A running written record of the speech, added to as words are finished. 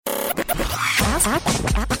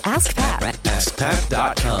AskPat.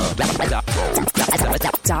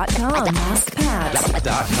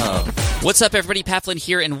 AskPat.com. What's up, everybody? Pat Flynn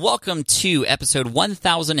here, and welcome to episode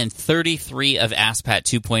 1033 of AskPat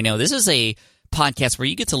 2.0. This is a podcast where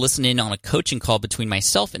you get to listen in on a coaching call between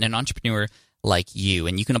myself and an entrepreneur like you,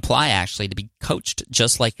 and you can apply actually to be coached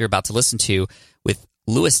just like you're about to listen to with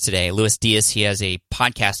Luis today. Luis Diaz, he has a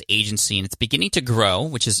podcast agency, and it's beginning to grow,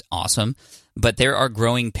 which is awesome, but there are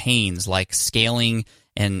growing pains like scaling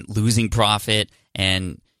and losing profit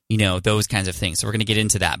and, you know, those kinds of things. So we're going to get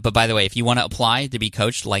into that. But by the way, if you want to apply to be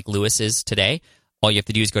coached like Luis is today, all you have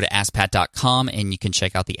to do is go to AskPat.com and you can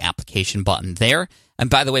check out the application button there. And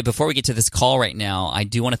by the way, before we get to this call right now, I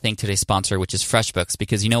do want to thank today's sponsor, which is FreshBooks,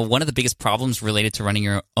 because, you know, one of the biggest problems related to running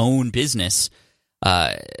your own business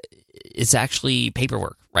is actually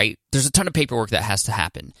paperwork, right? There's a ton of paperwork that has to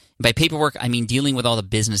happen. And by paperwork, I mean dealing with all the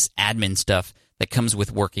business admin stuff that comes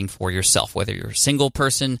with working for yourself, whether you're a single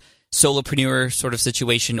person, solopreneur sort of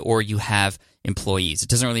situation, or you have employees. It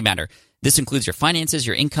doesn't really matter. This includes your finances,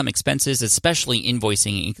 your income, expenses, especially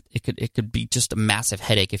invoicing. It could be just a massive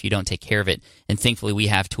headache if you don't take care of it. And thankfully, we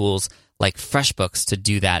have tools like FreshBooks to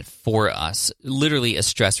do that for us. Literally a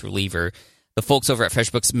stress reliever. The folks over at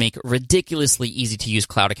FreshBooks make ridiculously easy-to-use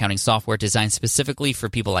cloud accounting software designed specifically for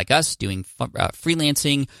people like us doing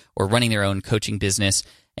freelancing or running their own coaching business.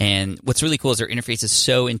 And what's really cool is their interface is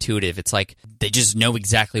so intuitive. It's like they just know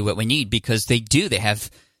exactly what we need because they do. They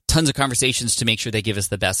have tons of conversations to make sure they give us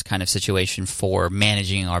the best kind of situation for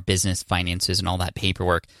managing our business finances and all that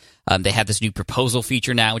paperwork. They have this new proposal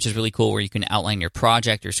feature now, which is really cool, where you can outline your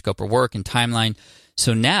project, your scope of work, and timeline.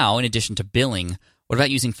 So now, in addition to billing, what about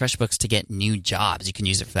using FreshBooks to get new jobs? You can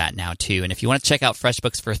use it for that now, too. And if you want to check out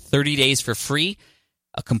FreshBooks for 30 days for free,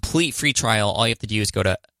 a complete free trial, all you have to do is go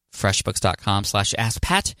to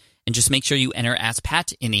freshbooks.com/AskPat and just make sure you enter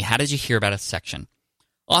AskPat in the How Did You Hear About Us section.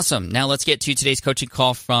 Awesome. Now let's get to today's coaching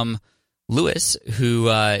call from Luis, who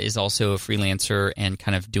is also a freelancer and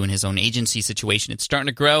kind of doing his own agency situation. It's starting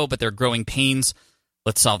to grow, but there are growing pains.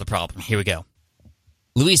 Let's solve the problem. Here we go.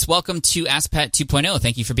 Luis, welcome to AskPat 2.0.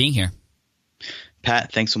 Thank you for being here.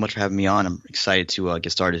 Pat, thanks so much for having me on. I'm excited to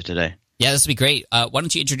get started today. Yeah, this will be great. Why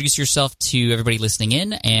don't you introduce yourself to everybody listening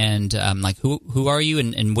in, and who are you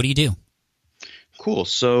and what do you do? Cool.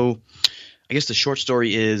 So I guess the short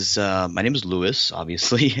story is my name is Luis,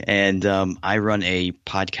 obviously, and I run a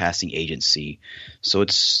podcasting agency. So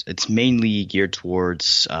it's mainly geared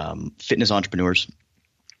towards fitness entrepreneurs.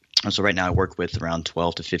 And so right now I work with around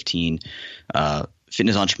 12 to 15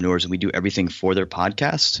 fitness entrepreneurs, and we do everything for their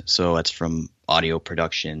podcast. So that's from audio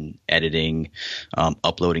production, editing,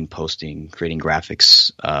 uploading, posting, creating graphics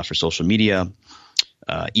for social media,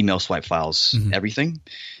 email swipe files, everything.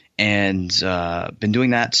 And been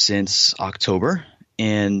doing that since October,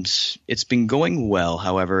 and it's been going well.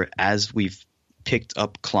 However, as we've picked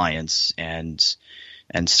up clients and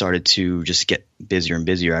started to just get busier and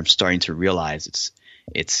busier, I'm starting to realize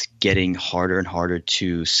it's getting harder and harder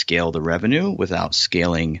to scale the revenue without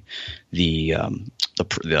scaling the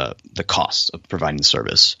cost of providing the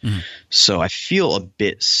service. So I feel a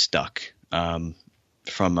bit stuck from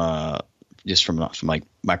like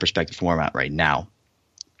my perspective from where I'm at right now.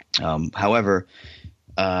 However,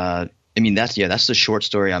 I mean that's the short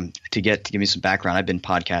story. To give me some background, I've been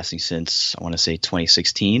podcasting since I want to say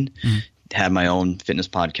 2016. Had my own fitness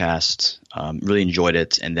podcast, really enjoyed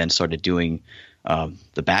it, and then started doing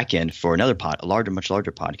the back end for another much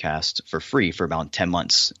larger podcast for free for about 10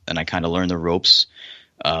 months. And I kind of learned the ropes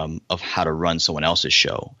of how to run someone else's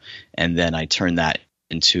show. And then I turned that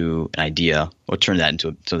into an idea, or turned that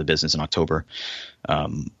into the business in October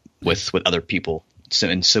with other people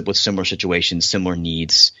with similar situations, similar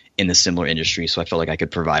needs in the similar industry. So I felt like I could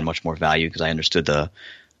provide much more value because I understood the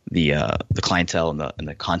clientele and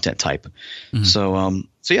the content type. So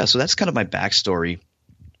that's kind of my backstory.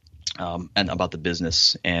 And about the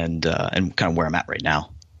business and kind of where I'm at right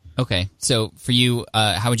now. Okay. So for you,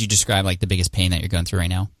 how would you describe like the biggest pain that you're going through right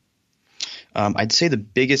now? I'd say the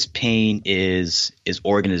biggest pain is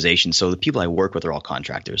organization. So the people I work with are all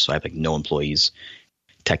contractors. So I have like no employees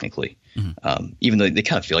technically, even though they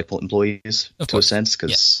kind of feel like employees to a sense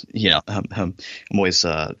because, I'm always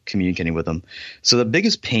communicating with them. So the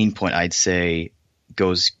biggest pain point I'd say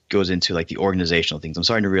goes into like the organizational things. I'm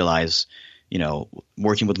starting to realize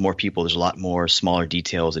working with more people, there's a lot more smaller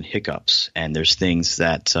details and hiccups. And there's things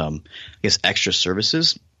that, extra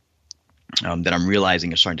services that I'm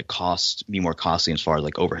realizing are starting to be more costly as far as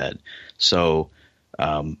like overhead. So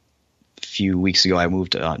a few weeks ago, I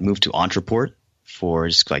moved to Ontraport for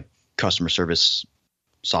just like customer service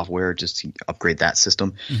software just to upgrade that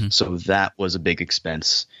system. So that was a big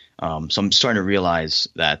expense. So I'm starting to realize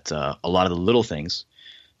that a lot of the little things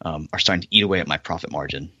are starting to eat away at my profit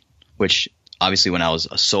margin, which obviously when I was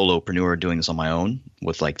a solopreneur doing this on my own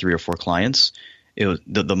with like 3 or 4 clients, it was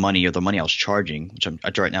the money I was charging, which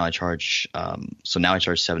right now I charge. So now I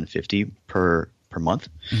charge $750 per month.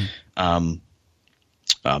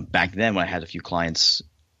 Back then when I had a few clients,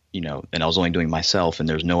 and I was only doing myself and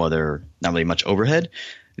there's not really much overhead,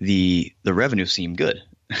 the revenue seemed good.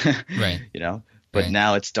 Right. But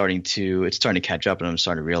now it's starting to catch up, and I'm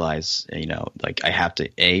starting to realize, like I have to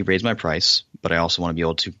raise my price, but I also want to be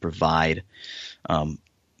able to provide,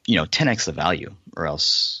 10x the value, or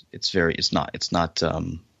else it's not for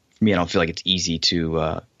me. I don't feel like it's easy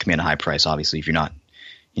to command a high price, obviously, if you're not,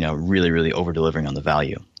 really, really over delivering on the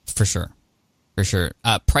value. For sure.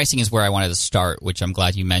 Pricing is where I wanted to start, which I'm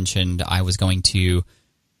glad you mentioned. I was going to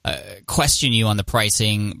question you on the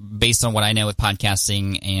pricing based on what I know with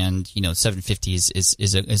podcasting, and $750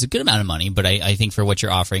 is a good amount of money, but I think for what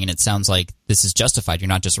you're offering, and it sounds like this is justified. You're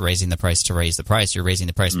not just raising the price to raise the price. You're raising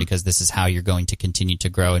the price because this is how you're going to continue to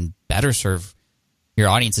grow and better serve your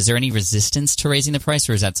audience. Is there any resistance to raising the price,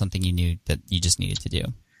 or is that something you knew that you just needed to do?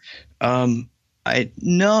 Coming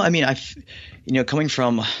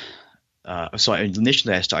from so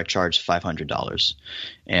initially I charged $500,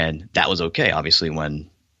 and that was okay, obviously, when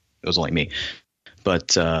it was only me,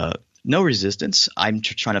 but no resistance. I'm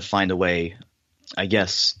trying to find a way, I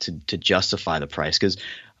guess, to justify the price, because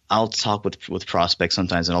I'll talk with prospects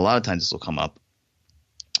sometimes, and a lot of times this will come up,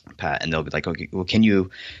 Pat, and they'll be like, okay, well, can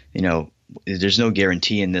you, there's no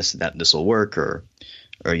guarantee in this that this will work, or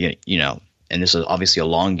and this is obviously a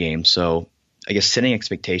long game. So I guess setting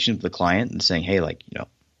expectations with the client and saying, hey, like,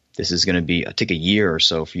 this is going to take a year or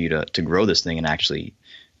so for you to grow this thing, and actually,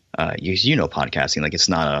 podcasting, like, it's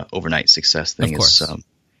not an overnight success thing. Of course. It's,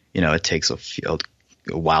 it takes a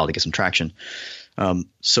while to get some traction.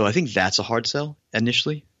 So I think that's a hard sell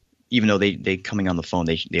initially, even though they coming on the phone,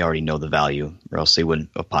 they already know the value, or else they wouldn't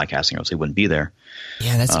of podcasting, or else they wouldn't be there.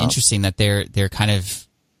 Yeah, that's interesting that they're kind of.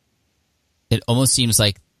 It almost seems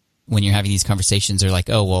like when you're having these conversations, they're like,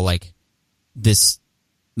 oh, well, like this,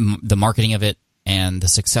 the marketing of it and the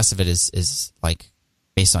success of it is like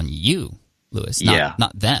based on you, Lewis, not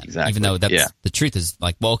them. Exactly. Even though the truth is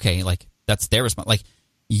like, well, okay, like that's their response. Like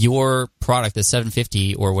your product, the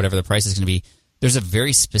 $750 or whatever the price is going to be, there's a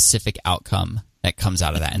very specific outcome that comes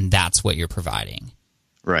out of that, and that's what you're providing.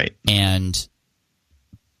 Right. And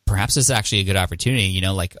perhaps this is actually a good opportunity,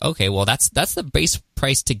 like, okay, well, that's the base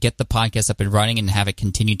price to get the podcast up and running and have it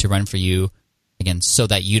continue to run for you, again, so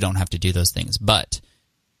that you don't have to do those things. But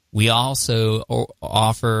we also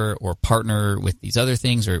offer or partner with these other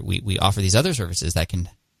things, or we offer these other services that can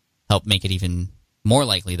help make it even more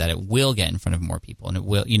likely that it will get in front of more people, and it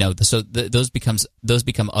will, those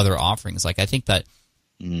become other offerings. Like, I think that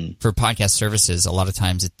for podcast services, a lot of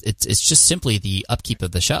times it's just simply the upkeep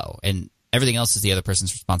of the show, and everything else is the other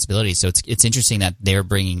person's responsibility. So it's interesting that they're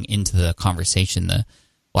bringing into the conversation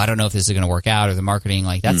I don't know if this is going to work out, or the marketing.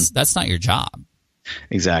 Like, that's not your job.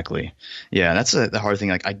 Exactly. Yeah, that's the hard thing.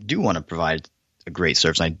 Like, I do want to provide a great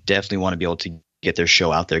service. And I definitely want to be able to get their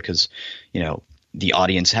show out there, because, the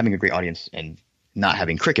audience, having a great audience and not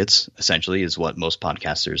having crickets, essentially, is what most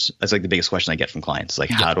podcasters, that's like the biggest question I get from clients. Like,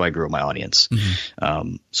 how do I grow my audience?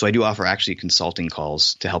 So I do offer actually consulting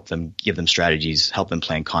calls to help them, give them strategies, help them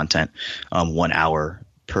plan content, 1 hour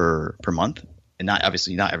per month. And not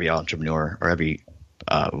every entrepreneur or every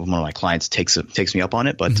one of my clients takes me up on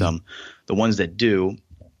it, but the ones that do,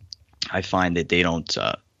 I find that they don't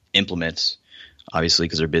implement, obviously,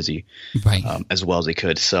 because they're busy, right, as well as they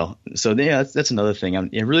could. So yeah, that's another thing. I'm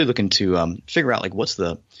really looking to figure out, like, what's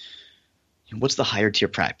the higher tier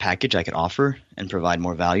package I could offer and provide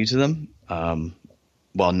more value to them,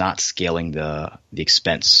 while not scaling the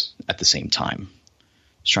expense at the same time.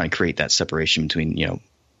 Just trying to create that separation between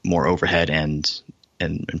more overhead and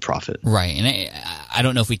profit. Right. And I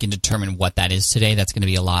don't know if we can determine what that is today. That's going to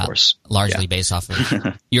be a lot, largely based off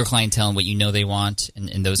of your clientele and what they want,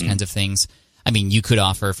 and those kinds of things. I mean, you could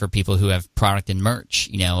offer for people who have product and merch,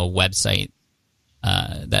 a website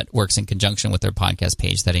that works in conjunction with their podcast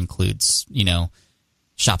page that includes,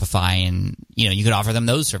 Shopify, and, you could offer them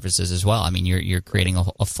those services as well. I mean, you're creating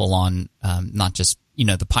a full-on, not just,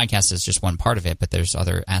 the podcast is just one part of it, but there's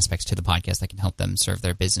other aspects to the podcast that can help them serve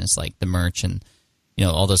their business, like the merch and,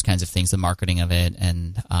 all those kinds of things, the marketing of it,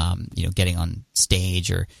 and, getting on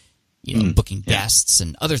stage, or, booking guests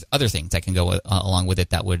and other things that can go along with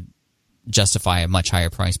it that would justify a much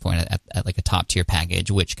higher price point at like a top tier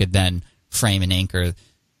package, which could then frame and anchor,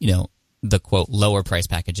 the quote lower price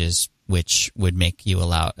packages which would make you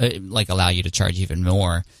allow you to charge even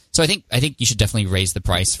more. So I think you should definitely raise the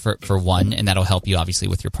price for one, and that'll help you obviously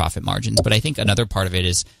with your profit margins. But I think another part of it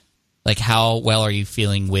is like how well are you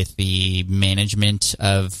feeling with the management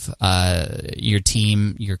of your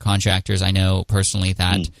team, your contractors? I know personally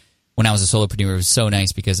that when I was a solopreneur, it was so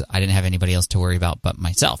nice because I didn't have anybody else to worry about but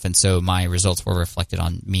myself, and so my results were reflected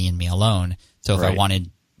on me and me alone. So if I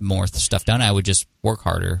wanted more stuff done, I would just work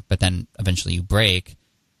harder. But then eventually you break,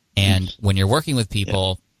 and when you're working with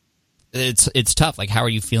people. It's tough. Like, how are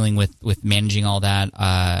you feeling with managing all that?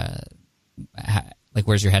 Like,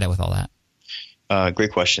 where's your head at with all that?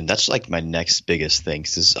 Great question. That's like my next biggest thing.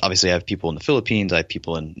 Because obviously, I have people in the Philippines, I have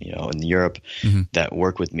people in Europe that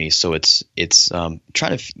work with me. So it's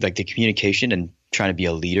trying to like the communication and trying to be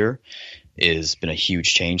a leader has been a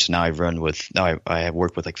huge change. So now I have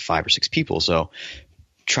worked with like 5 or 6 people. So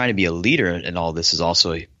trying to be a leader in all this is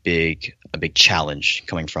also a big challenge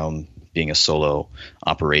coming from being a solo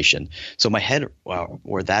operation. So my head,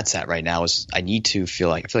 where that's at right now is I feel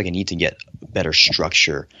like I need to get better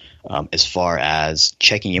structure as far as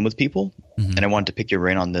checking in with people. And I wanted to pick your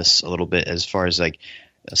brain on this a little bit as far as like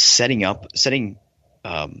setting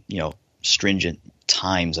stringent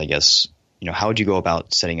times, I guess. How would you go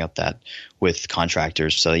about setting up that with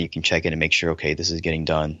contractors so that you can check in and make sure, okay, this is getting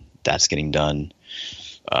done, that's getting done,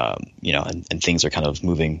 and things are kind of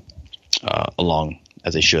moving along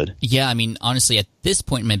as they should. Yeah, I mean, honestly, at this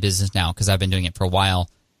point in my business now, because I've been doing it for a while,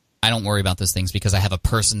 I don't worry about those things because I have a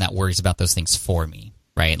person that worries about those things for me,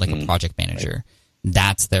 right? Like a project manager. Right.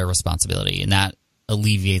 That's their responsibility, and that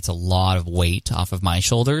alleviates a lot of weight off of my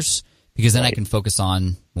shoulders because then I can focus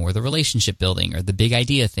on more the relationship building or the big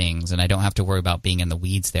idea things, and I don't have to worry about being in the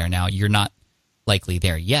weeds there. Now, you're not likely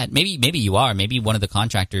there yet. Maybe you are. Maybe one of the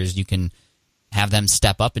contractors, you can have them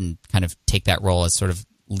step up and kind of take that role as sort of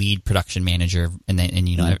lead production manager,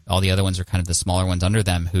 and all the other ones are kind of the smaller ones under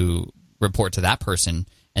them who report to that person,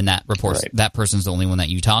 and that person's the only one that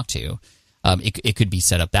you talk to. It could be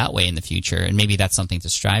set up that way in the future, and maybe that's something to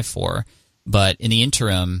strive for. But in the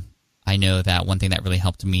interim, I know that one thing that really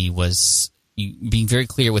helped me was being very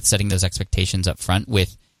clear with setting those expectations up front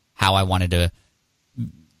with how I wanted to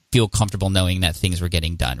feel comfortable knowing that things were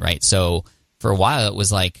getting done, right? So for a while, it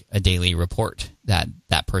was like a daily report that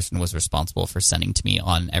person was responsible for sending to me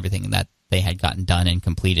on everything that they had gotten done and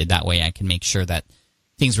completed. That way I can make sure that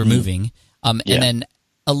things were moving. And then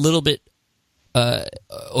a little bit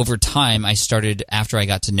over time, I started, after I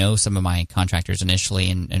got to know some of my contractors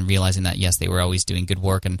initially and realizing that, yes, they were always doing good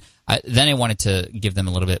work. And then I wanted to give them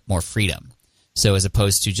a little bit more freedom. So as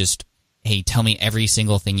opposed to just, hey, tell me every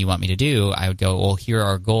single thing you want me to do, I would go, well, here are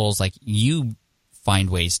our goals. Like, you find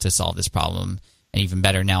ways to solve this problem. And even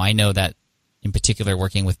better, now I know that in particular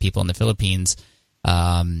working with people in the Philippines,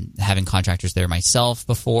 having contractors there myself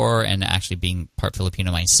before and actually being part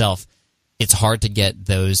Filipino myself, it's hard to get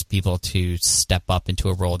those people to step up into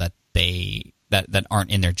a role that that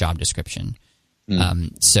aren't in their job description.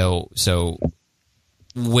 So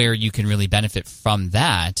where you can really benefit from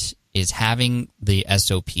that is having the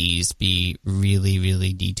SOPs be really,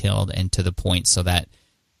 really detailed and to the point so that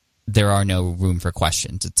there are no room for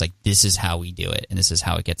questions. It's like, this is how we do it, and this is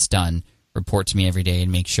how it gets done. Report to me every day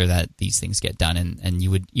and make sure that these things get done. And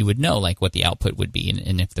you would know like what the output would be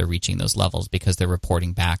and if they're reaching those levels because they're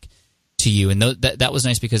reporting back to you. And that was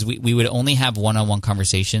nice because we would only have one-on-one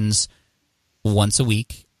conversations once a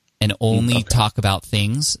week and only talk about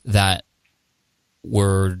things that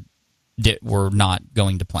were not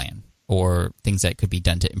going to plan or things that could be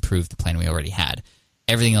done to improve the plan we already had.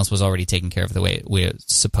 Everything else was already taken care of the way it was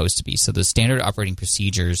supposed to be. So the standard operating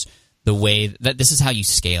procedures, the way that this is how you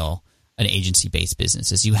scale an agency-based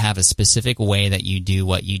business, is you have a specific way that you do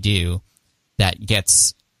what you do that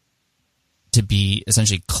gets to be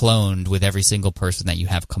essentially cloned with every single person that you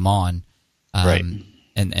have come on. Right.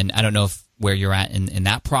 And I don't know where you're at in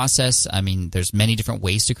that process. I mean, there's many different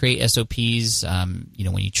ways to create SOPs. When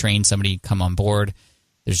you train somebody to come on board,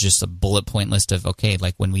 there's just a bullet point list of, okay,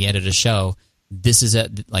 like when we edit a show, this is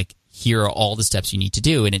here are all the steps you need to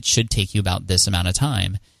do, and it should take you about this amount of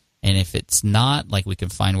time. And if it's not, like, we can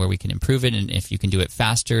find where we can improve it, and if you can do it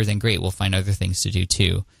faster, then great, we'll find other things to do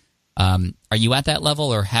too. Are you at that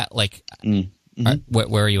level, or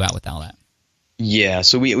where are you at with all that? Yeah,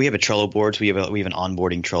 so we have a Trello board. So we have an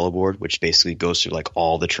onboarding Trello board, which basically goes through like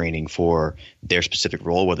all the training for their specific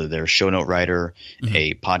role, whether they're a show note writer,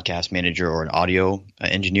 a podcast manager, or an audio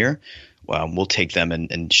engineer. We'll take them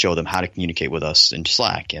and show them how to communicate with us in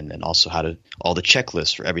Slack, and then also all the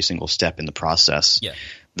checklists for every single step in the process. Yeah.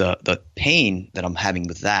 The pain that I'm having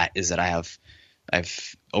with that is that I have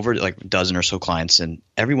I've over like a dozen or so clients, and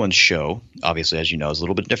everyone's show, obviously, as you know, is a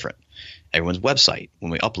little bit different. Everyone's website,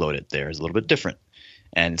 when we upload it there, is a little bit different.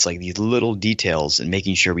 And it's like these little details, and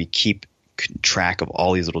making sure we keep track of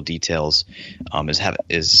all these little details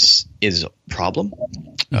is a problem.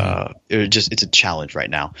 It's a challenge right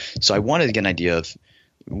now. So I wanted to get an idea of,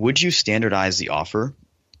 would you standardize the offer?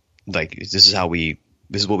 Like, this is what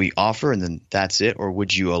we offer, and then that's it, or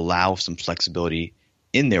would you allow some flexibility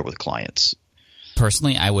in there with clients?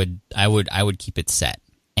 Personally, I would keep it set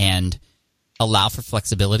and allow for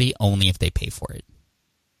flexibility only if they pay for it.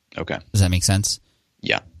 Okay. Does that make sense?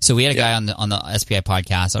 Yeah. So we had a guy on the SPI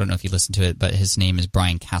podcast. I don't know if you listened to it, but his name is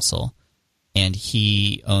Brian Castle, and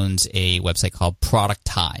he owns a website called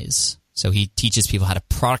Productize. So he teaches people how to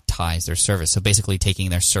productize their service. So basically taking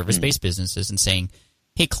their service-based businesses and saying,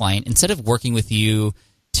 hey, client, instead of working with you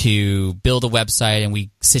to build a website and we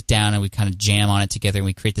sit down and we kind of jam on it together and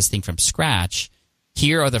we create this thing from scratch,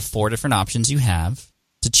 here are the 4 different options you have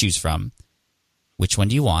to choose from. Which one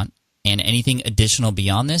do you want? And anything additional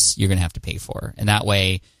beyond this, you're going to have to pay for. And that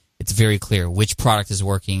way, it's very clear which product is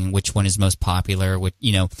working, which one is most popular,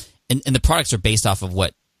 and the products are based off of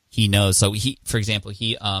what he knows. So for example,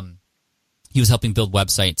 he was helping build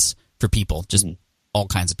websites for people, just all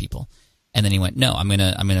kinds of people. And then he went, no, I'm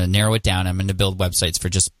gonna narrow it down. I'm gonna build websites for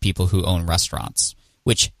just people who own restaurants,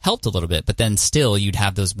 which helped a little bit. But then still, you'd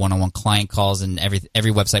have those one-on-one client calls, and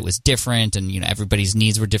every website was different, and everybody's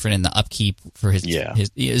needs were different, and the upkeep for his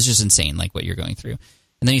it was just insane, like what you're going through.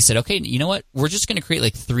 And then he said, okay, you know what? We're just gonna create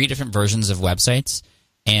like 3 different versions of websites,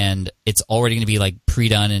 and it's already gonna be like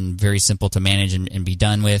pre-done and very simple to manage and be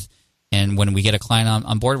done with. And when we get a client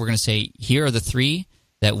on board, we're gonna say, here are the 3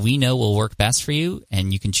 that we know will work best for you,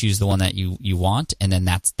 and you can choose the one that you want, and then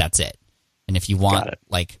that's it. And if you want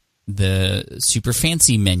like the super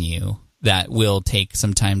fancy menu that will take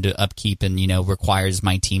some time to upkeep and requires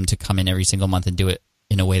my team to come in every single month and do it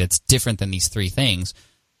in a way that's different than these 3 things,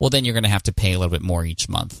 well, then you're going to have to pay a little bit more each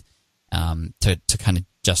month to kind of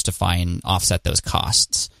justify and offset those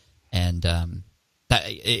costs. And that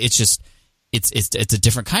it's a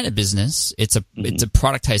different kind of business. It's a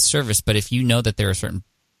productized service, but if you know that there are certain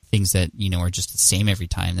things that are just the same every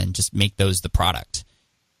time, then just make those the product,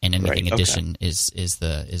 and anything addition is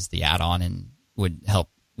the add-on, and would help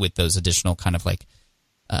with those additional kind of like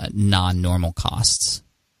non-normal costs.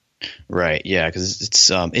 Right. Yeah. Because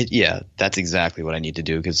that's exactly what I need to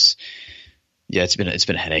do. Because it's been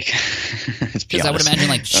a headache. Because I would imagine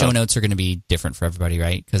like show notes are going to be different for everybody,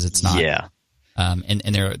 right? Because it's not. Yeah. And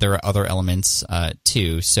there are other elements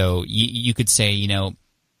too. So you could say,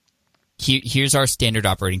 here's our standard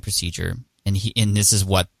operating procedure, and this is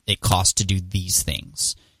what it costs to do these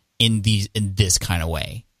things in this kind of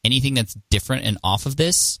way. Anything that's different and off of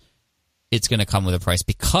this, it's going to come with a price,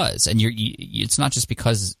 because, and it's not just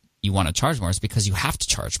because you want to charge more, it's because you have to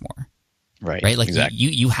charge more. Right. Right. Like exactly.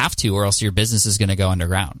 you have to, or else your business is going to go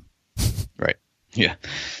underground. Right. Yeah.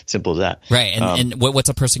 Simple as that. Right. And what's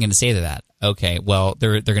a person going to say to that? Okay. Well,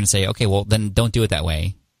 they're going to say, okay, well then don't do it that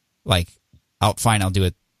way. Like, I'll do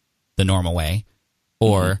it the normal way,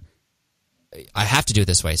 or I have to do it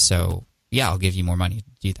this way. So yeah, I'll give you more money to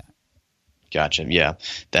do that. Gotcha. Yeah.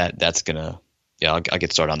 That's gonna. Yeah. I'll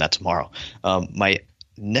get started on that tomorrow. My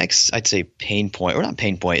next, I'd say pain point, or not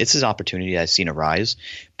pain point. It's an opportunity I've seen arise,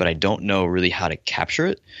 but I don't know really how to capture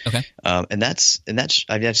it. Okay. And that's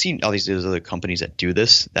I've seen all these other companies that do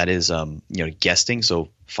this. That is, guesting. So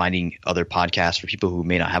finding other podcasts for people who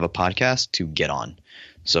may not have a podcast to get on.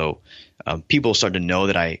 So people start to know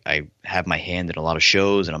that I have my hand in a lot of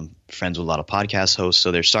shows, and I'm friends with a lot of podcast hosts.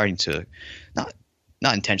 So they're starting to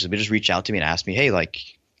not intentionally, but just reach out to me and ask me, hey, like,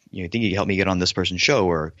 think you can help me get on this person's show,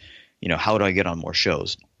 or how do I get on more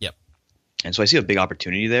shows? Yep. And so I see a big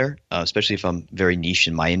opportunity there, especially if I'm very niche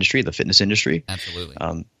in my industry, the fitness industry. Absolutely.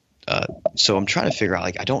 So I'm trying to figure out,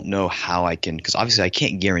 like, I don't know how I can, because obviously I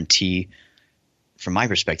can't guarantee, from my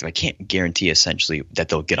perspective, I can't guarantee essentially that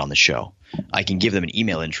they'll get on the show. I can give them an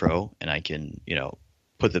email intro, and I can,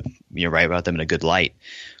 put write about them in a good light.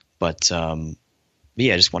 But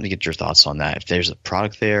I just wanted to get your thoughts on that. If there's a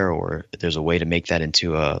product there, or if there's a way to make that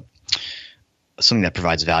into something that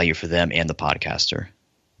provides value for them and the podcaster.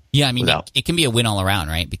 Yeah, I mean, it can be a win all around,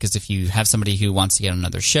 right? Because if you have somebody who wants to get on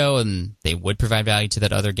another show and they would provide value to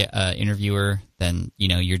that other interviewer, then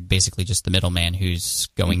you're basically just the middleman who's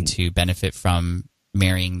going to benefit from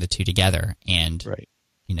marrying the two together. And right.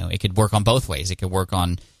 It could work on both ways. It could work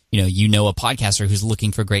on a podcaster who's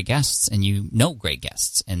looking for great guests, and great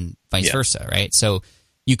guests, and vice versa, right? So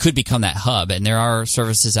you could become that hub, and there are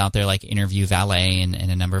services out there like Interview Valet and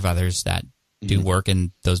a number of others that do work,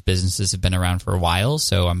 and those businesses have been around for a while.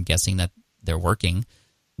 So I'm guessing that they're working.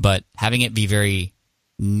 But having it be very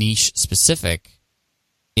niche specific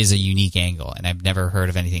is a unique angle, and I've never heard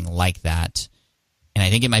of anything like that. And I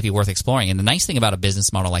think it might be worth exploring. And the nice thing about a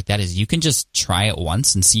business model like that is you can just try it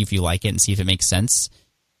once and see if you like it and see if it makes sense.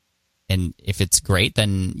 And if it's great,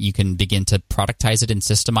 then you can begin to productize it and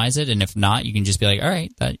systemize it. And if not, you can just be like, all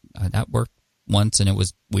right, that worked once and it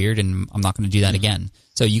was weird, and I'm not going to do that again.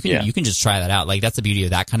 So you can just try that out. Like, that's the beauty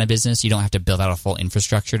of that kind of business. You don't have to build out a full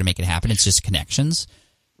infrastructure to make it happen. It's just connections.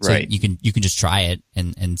 So right. You can just try it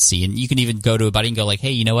and see. And you can even go to a buddy and go like,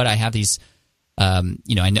 hey, you know what? I have these. I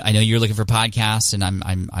know you're looking for podcasts, and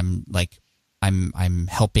I'm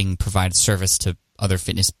helping provide service to other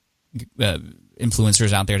fitness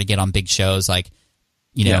influencers out there to get on big shows. Like,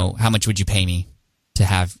 how much would you pay me to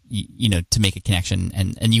have to make a connection?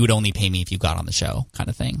 And you would only pay me if you got on the show, kind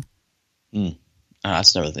of thing.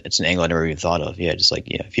 It's an angle I never even thought of. Yeah, just like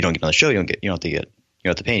if you don't get on the show, you don't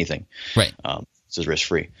have to pay anything. Right. This is risk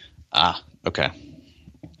free. Okay.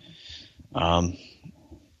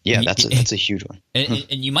 Yeah, that's a huge one. And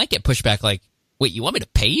you might get pushback like, wait, you want me to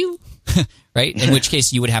pay you? Right? In which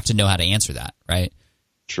case you would have to know how to answer that, right?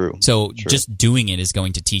 True. So just doing it is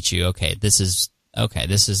going to teach you, this is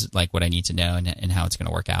like what I need to know and how it's going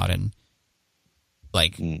to work out. And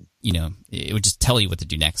like, it would just tell you what to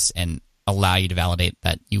do next and allow you to validate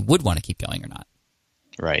that you would want to keep going or not.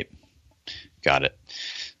 Right. Got it.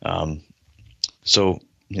 So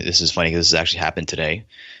this is funny because this actually happened today.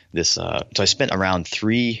 So I spent around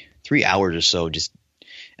three hours or so and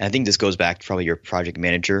I think this goes back to probably your project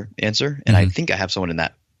manager answer. And I think I have someone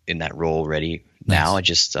in that role ready now. It's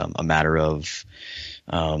just a matter of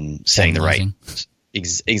setting the right.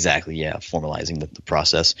 Exactly. Yeah. Formalizing the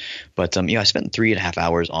process. But, I spent 3.5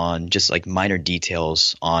 hours on just like minor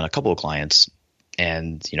details on a couple of clients.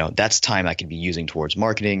 And, that's time I could be using towards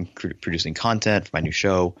marketing, producing content for my new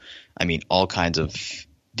show. I mean, all kinds of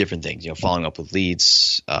different things, following up with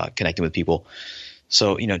leads, connecting with people.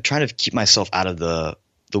 So, trying to keep myself out of the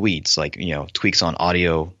weeds, like, tweaks on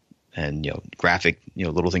audio and, graphic,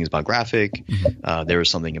 little things about graphic. There was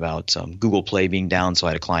something about Google Play being down. So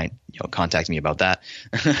I had a client, contact me about that.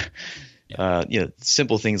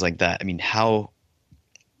 Simple things like that. I mean, I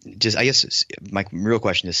guess my real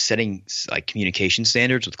question is setting like communication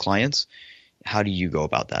standards with clients. How do you go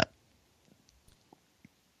about that?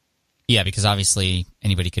 Yeah, because obviously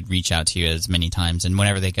anybody could reach out to you as many times, and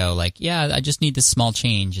whenever they go like, yeah, I just need this small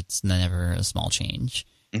change, it's never a small change.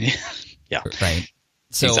 Yeah. Right.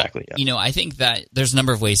 So, exactly. Yeah. I think that there's a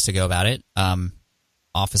number of ways to go about it.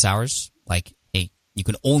 Office hours, like, hey, you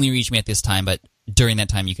can only reach me at this time, but during that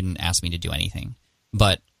time you can ask me to do anything.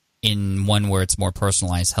 But in one where it's more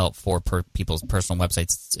personalized help for people's personal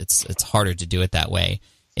websites, it's harder to do it that way,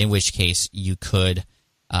 in which case you could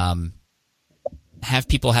have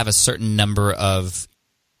people have a certain number of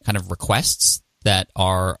kind of requests that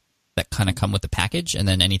kind of come with the package, and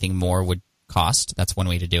then anything more would cost. That's one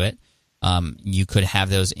way to do it. You could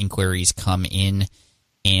have those inquiries come in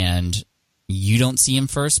and you don't see them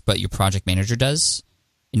first, but your project manager does,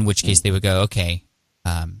 in which case they would go, okay,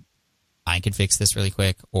 I could fix this really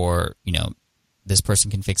quick, or, this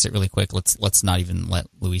person can fix it really quick. Let's not even let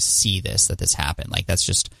Luis see that this happened. Like, that's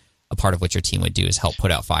just a part of what your team would do, is help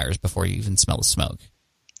put out fires before you even smell the smoke.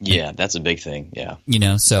 Yeah, that's a big thing. Yeah.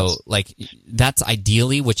 So like that's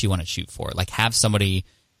ideally what you want to shoot for. Like, have somebody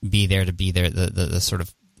be there, the sort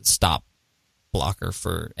of stop blocker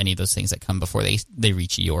for any of those things that come before they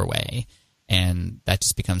reach your way. And that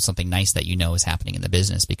just becomes something nice that is happening in the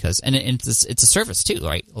business, because it's a service too,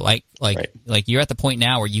 right? Like you're at the point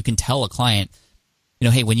now where you can tell a client,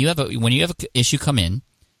 hey, when you have an issue come in,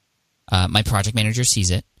 my project manager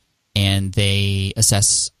sees it and they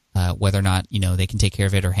assess whether or not they can take care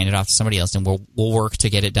of it or hand it off to somebody else, and we'll work to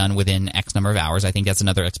get it done within X number of hours. I think that's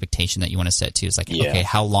another expectation that you want to set too. It's like, okay,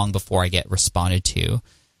 how long before I get responded to?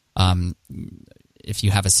 If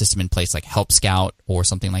you have a system in place like Help Scout or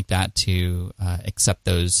something like that to accept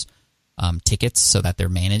those tickets so that they're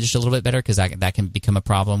managed a little bit better, because that can become a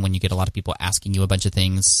problem when you get a lot of people asking you a bunch of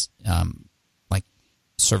things. Like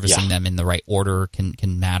servicing them in the right order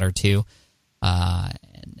can matter too,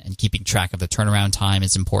 and keeping track of the turnaround time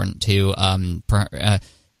is important too. And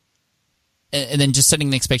then just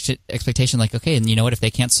setting the expectation like, okay, and you know what, if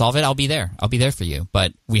they can't solve it, I'll be there for you.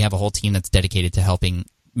 But we have a whole team that's dedicated to helping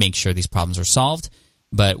make sure these problems are solved,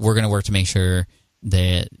 but we're going to work to make sure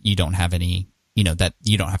that you don't have any, that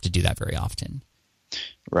you don't have to do that very often.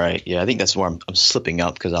 Right. Yeah. I think that's where I'm slipping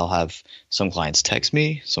up, because I'll have some clients text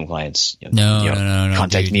me, some clients no,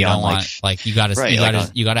 contact dude, me on you got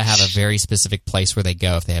to have a very specific place where they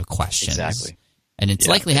go if they have questions. Exactly. And it's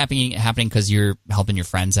likely happening because you're helping your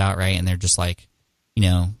friends out, right? And they're just like,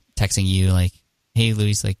 texting you like, hey,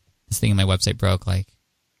 Luis, like this thing on my website broke. Like,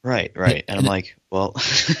 right. And I'm like, well,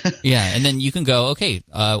 yeah. And then you can go, okay,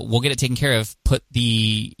 we'll get it taken care of. Put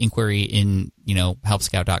the inquiry in,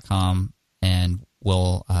 helpscout.com and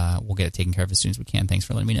we'll get it taken care of as soon as we can. Thanks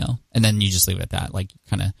for letting me know. And then you just leave it at that. Like,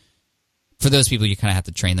 kind of, for those people, you kind of have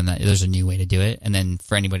to train them that there's a new way to do it. And then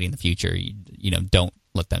for anybody in the future, don't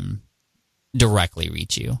let them directly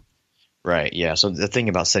reach you. Right. Yeah. So the thing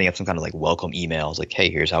about setting up some kind of like welcome emails, like,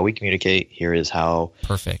 hey, here's how we communicate. Here is how.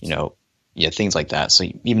 Perfect. Things like that. So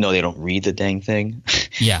even though they don't read the dang thing,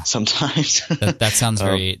 yeah, sometimes that sounds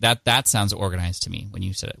very that sounds organized to me when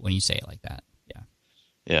you say it like that. Yeah.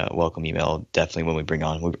 Yeah. Welcome email. Definitely when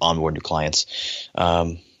we onboard new clients.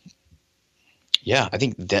 Yeah, I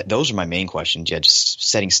think that those are my main questions. Yeah, just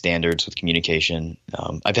setting standards with communication.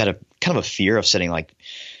 I've had a kind of a fear of setting like,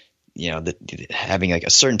 having like a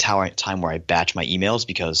certain time where I batch my emails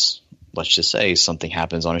because let's just say something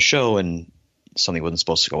happens on a show and something wasn't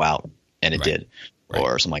supposed to go out and it did,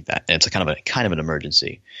 or something like that. And it's a kind of an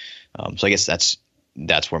emergency. So I guess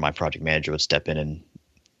that's where my project manager would step in and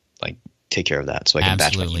like take care of that, so I can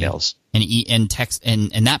batch my emails and text.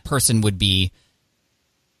 And that person would be,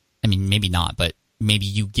 I mean, maybe not, but maybe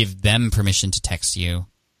you give them permission to text you,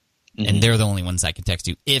 and they're the only ones that can text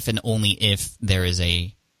you if and only if there is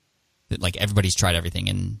like everybody's tried everything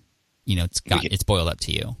and it's boiled up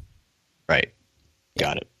to you. Right.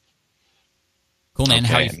 Got it. Cool, man.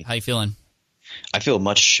 Okay. How you feeling? I feel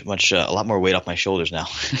much a lot more weight off my shoulders now.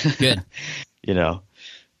 Good.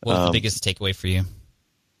 What's the biggest takeaway for you?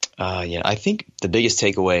 I think the biggest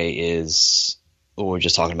takeaway is what we're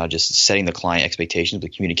just talking about, just setting the client expectations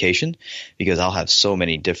with communication, because I'll have so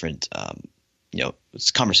many different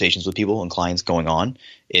conversations with people and clients going on.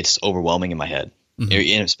 It's overwhelming in my head.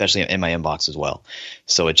 Especially in my inbox as well.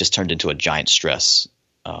 So it just turned into a giant stress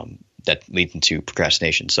that leads into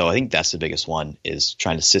procrastination. So I think that's the biggest one, is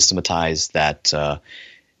trying to systematize that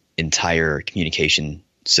entire communication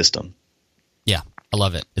system. Yeah, I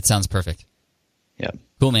love it. It sounds perfect. Yeah.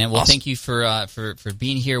 Cool, man. Well, Thank you for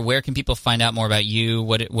being here. Where can people find out more about you?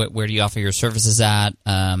 Where do you offer your services at?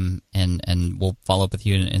 And we'll follow up with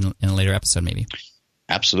you in a later episode, maybe.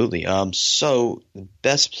 Absolutely. So the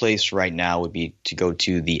best place right now would be to go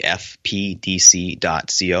to the fpdc.co.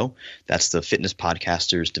 That's the Fitness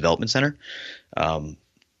Podcasters Development Center. Or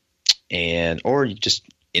just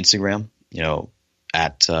Instagram,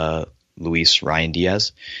 at Luis Ryan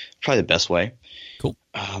Diaz. Probably the best way. Cool.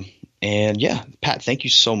 Pat, thank you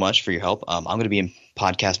so much for your help. I'm going to be in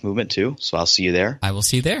Podcast Movement too, so I'll see you there. I will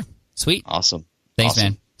see you there. Sweet. Awesome. Thanks,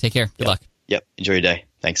 man. Take care. Good luck. Yep. Enjoy your day.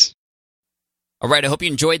 Thanks. All right, I hope you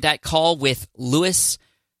enjoyed that call with Luis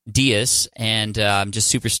Diaz, and I'm just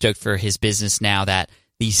super stoked for his business now that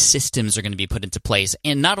these systems are going to be put into place.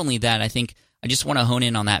 And not only that, I think I just want to hone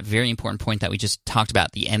in on that very important point that we just talked about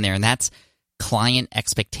at the end there, and that's client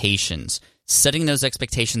expectations. Setting those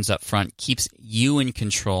expectations up front keeps you in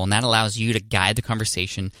control, and that allows you to guide the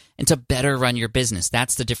conversation and to better run your business.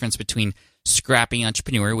 That's the difference between scrappy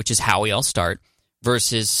entrepreneur, which is how we all start,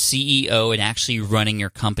 versus CEO and actually running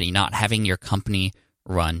your company, not having your company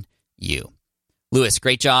run you. Luis,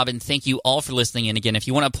 great job, and thank you all for listening. And again, if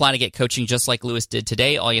you want to apply to get coaching just like Luis did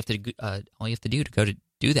today, all you have to do to go to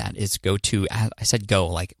do that is go to, I said go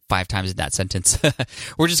like 5 times in that sentence.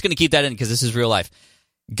 We're just going to keep that in because this is real life.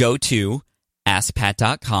 Go to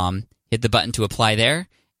askpat.com, hit the button to apply there,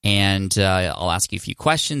 and I'll ask you a few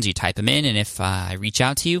questions. You type them in, and if I reach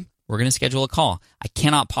out to you, we're going to schedule a call. I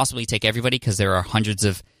cannot possibly take everybody because there are hundreds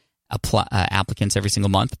of applicants every single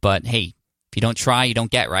month. But hey, if you don't try, you don't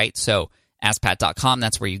get, right? So askpat.com,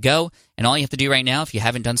 that's where you go. And all you have to do right now, if you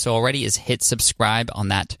haven't done so already, is hit subscribe on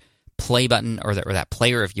that play button or that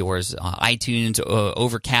player of yours, iTunes,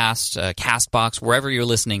 Overcast, CastBox, wherever you're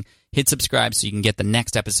listening. Hit subscribe so you can get the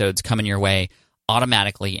next episodes coming your way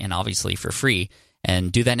automatically and obviously for free.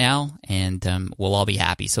 And do that now, and we'll all be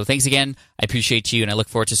happy. So thanks again. I appreciate you, and I look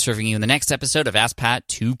forward to serving you in the next episode of Ask Pat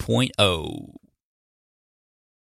 2.0.